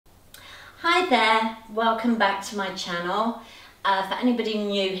Hi there, welcome back to my channel. For anybody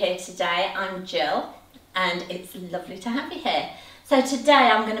new here today, I'm Jill and it's lovely to have you here. So today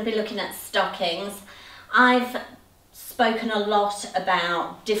I'm going to be looking at stockings. I've spoken a lot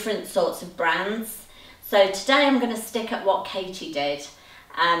about different sorts of brands. So today I'm going to stick at what Katie did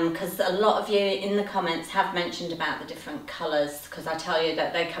because a lot of you in the comments have mentioned about the different colours, because I tell you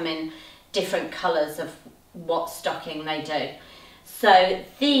that they come in different colours of what stocking they do. So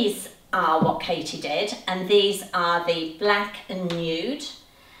these are what Katie did, and these are the black and nude,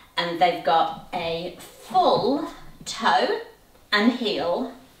 and they've got a full toe and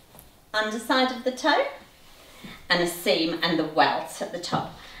heel, underside of the toe, and a seam and the welt at the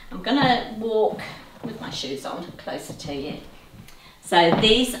top. I'm gonna walk with my shoes on closer to you. So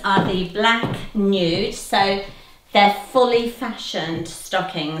these are the black nude, so they're fully fashioned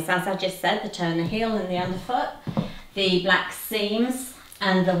stockings, as I just said, the toe and the heel and the underfoot, the black seams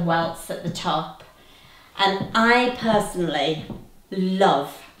and the welts at the top. And I personally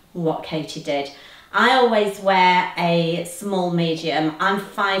love what Katie did. I always wear a small medium. I'm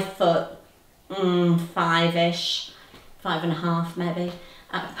 5 foot, 5-ish, 5.5 maybe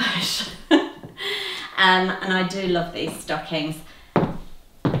at a push. And I do love these stockings.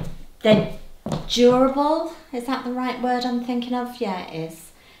 They're durable, is that the right word I'm thinking of? Yeah, it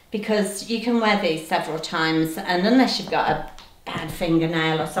is. Because you can wear these several times, and unless you've got a bad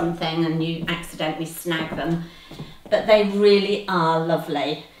fingernail or something and you accidentally snag them, but they really are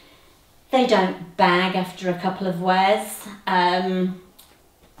lovely. They don't bag after a couple of wears.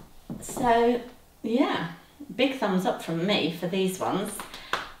 So yeah, big thumbs up from me for these ones.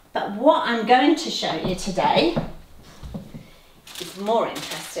 But what I'm going to show you today is more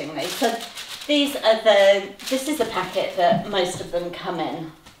interestingly. So these are this is the packet that most of them come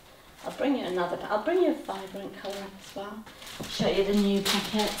in. I'll bring you a vibrant colour up as well. Show you the new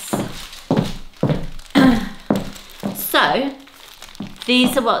packets. So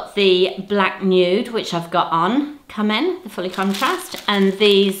these are what the black nude, which I've got on, come in, the fully contrast, and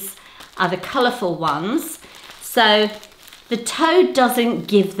these are the colourful ones. So the toe doesn't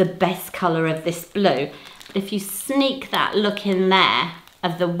give the best colour of this blue, but if you sneak that look in there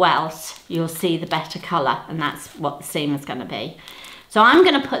of the welt, you'll see the better colour, and that's what the seam is going to be. So I'm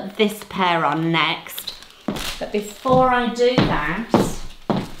going to put this pair on next, but before I do that,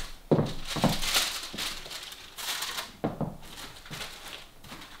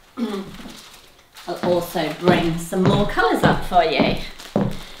 I'll also bring some more colours up for you.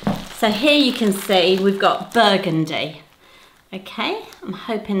 So here you can see we've got burgundy. Okay, I'm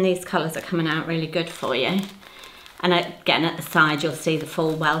hoping these colours are coming out really good for you. And again, at the side you'll see the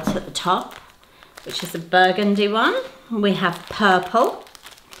full welt at the top, which is a burgundy one. We have purple.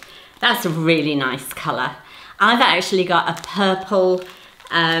 That's a really nice colour. I've actually got a purple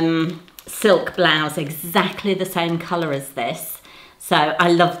silk blouse, exactly the same colour as this. So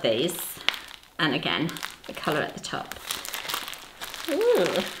I love these. And again, the colour at the top.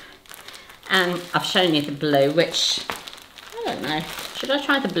 Ooh. And I've shown you the blue, which, I don't know, should I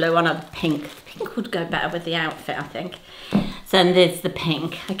try the blue one or the pink? The pink would go better with the outfit, I think. So and there's the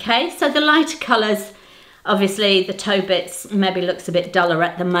pink, okay? So the lighter colours, obviously the toe bits maybe looks a bit duller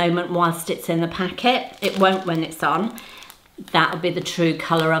at the moment whilst it's in the packet. It won't when it's on. That'll be the true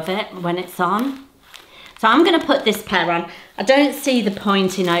colour of it when it's on. So I'm going to put this pair on. I don't see the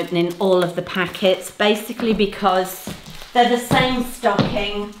point in opening all of the packets, basically because they're the same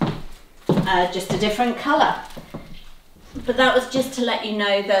stocking, just a different colour. But that was just to let you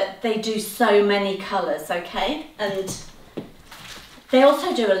know that they do so many colours, okay? And they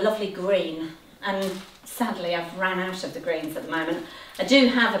also do a lovely green, and sadly I've ran out of the greens at the moment. I do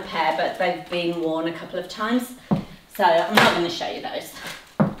have a pair, but they've been worn a couple of times, so I'm not going to show you those,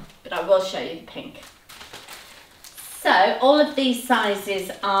 but I will show you the pink. So all of these sizes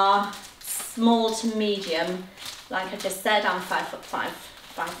are small to medium. Like I just said, I'm 5 foot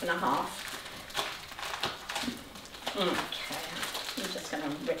 5.5. Okay, I'm just going to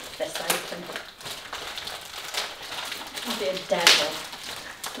rip this open. I'll be a devil.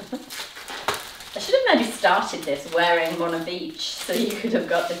 I should have maybe started this wearing one of each so you could have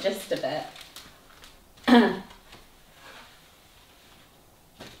got the gist of it.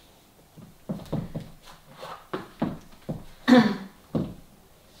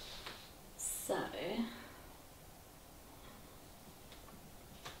 So,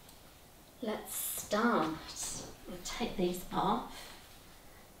 let's start. I'll take these off.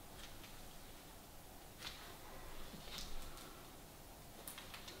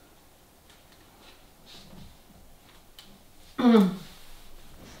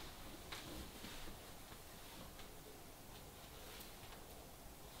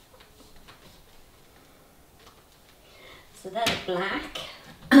 So they're black.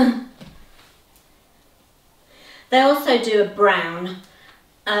 They also do a brown.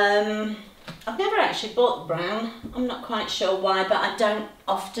 I've never actually bought the brown. I'm not quite sure why, but I don't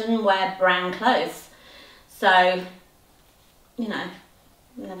often wear brown clothes. So, you know,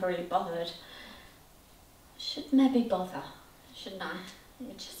 never really bothered. Should maybe bother, shouldn't I? Let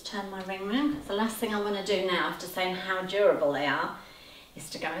me just turn my ring round, because the last thing I want to do now, after saying how durable they are, is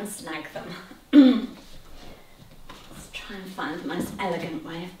to go and snag them. Let's try and find the most elegant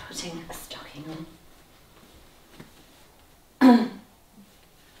way of putting a stocking on.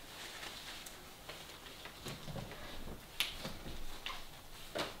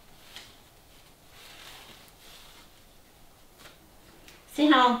 See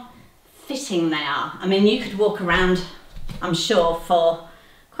how fitting they are? I mean, you could walk around, I'm sure, for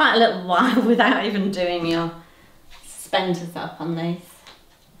quite a little while without even doing your suspenders up on these.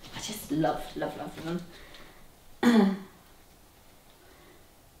 I just love them.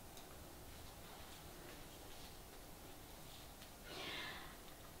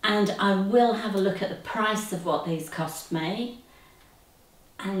 And I will have a look at the price of what these cost me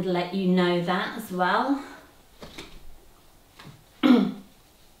and let you know that as well.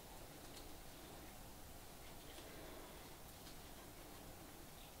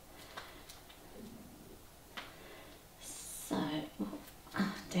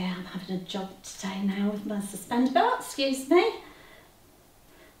 Oh dear, I'm having a job today now with my suspender belt, excuse me.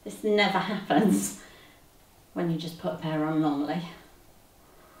 This never happens when you just put a pair on normally.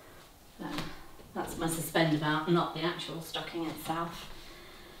 So, that's my suspender belt, not the actual stocking itself.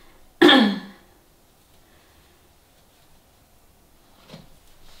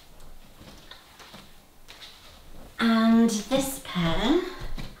 And this pair,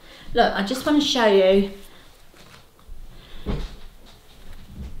 look, I just want to show you.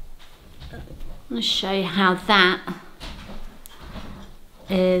 I'm going to show you how that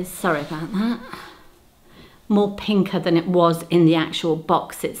is, sorry about that, more pinker than it was in the actual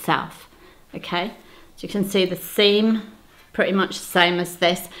box itself. Okay, so you can see the seam pretty much the same as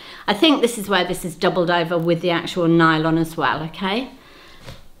this. I think this is where this is doubled over with the actual nylon as well. Okay.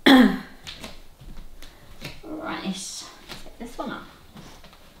 Right, take this one off.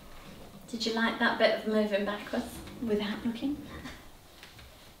 Did you like that bit of moving backwards without looking?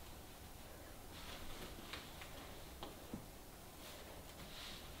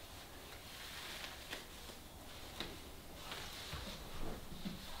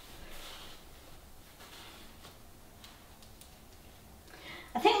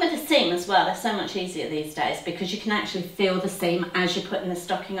 I think with the seam as well, they're so much easier these days because you can actually feel the seam as you're putting the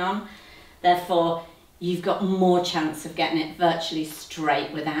stocking on. Therefore, you've got more chance of getting it virtually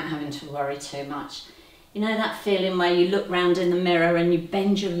straight without having to worry too much. You know that feeling where you look round in the mirror and you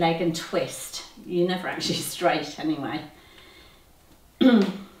bend your leg and twist? You're never actually straight anyway. But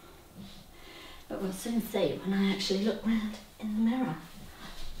we'll soon see when I actually look round in the mirror.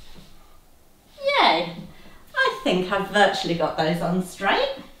 Yay! I think I've virtually got those on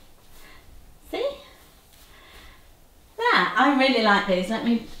straight. See? That, I really like these. Let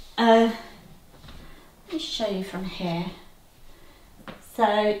me show you from here.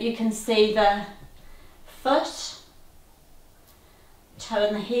 So you can see the foot, toe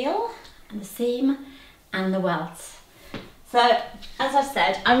and the heel, and the seam, and the welts. So, as I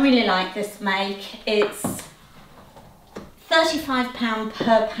said, I really like this make. It's £35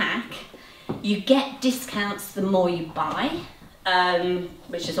 per pack. You get discounts the more you buy,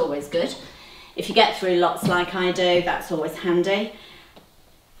 which is always good. If you get through lots like I do, that's always handy.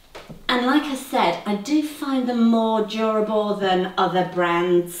 And like I said, I do find them more durable than other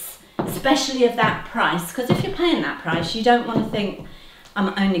brands, especially of that price, because if you're paying that price, you don't want to think,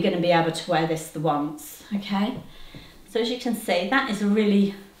 I'm only going to be able to wear this the once, okay? So as you can see, that is a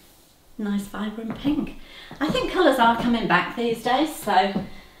really nice vibrant pink. I think colours are coming back these days, so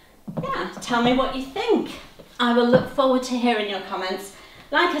yeah, tell me what you think. I will look forward to hearing your comments.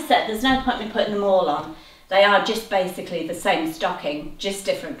 Like I said, there's no point in me putting them all on. They are just basically the same stocking, just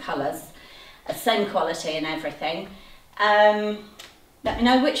different colours, same quality and everything. Let me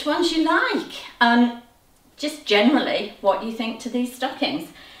know which ones you like. Just generally what you think to these stockings.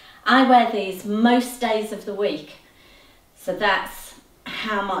 I wear these most days of the week, so that's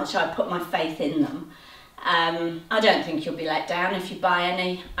how much I put my faith in them. I don't think you'll be let down if you buy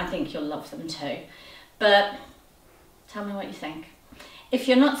any. I think you'll love them too. But tell me what you think. If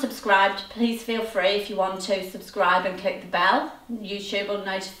you're not subscribed, please feel free, if you want to, subscribe and click the bell. YouTube will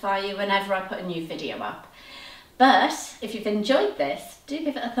notify you whenever I put a new video up. But if you've enjoyed this, do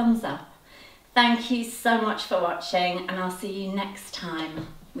give it a thumbs up. Thank you so much for watching, and I'll see you next time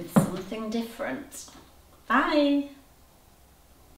with something different. Bye!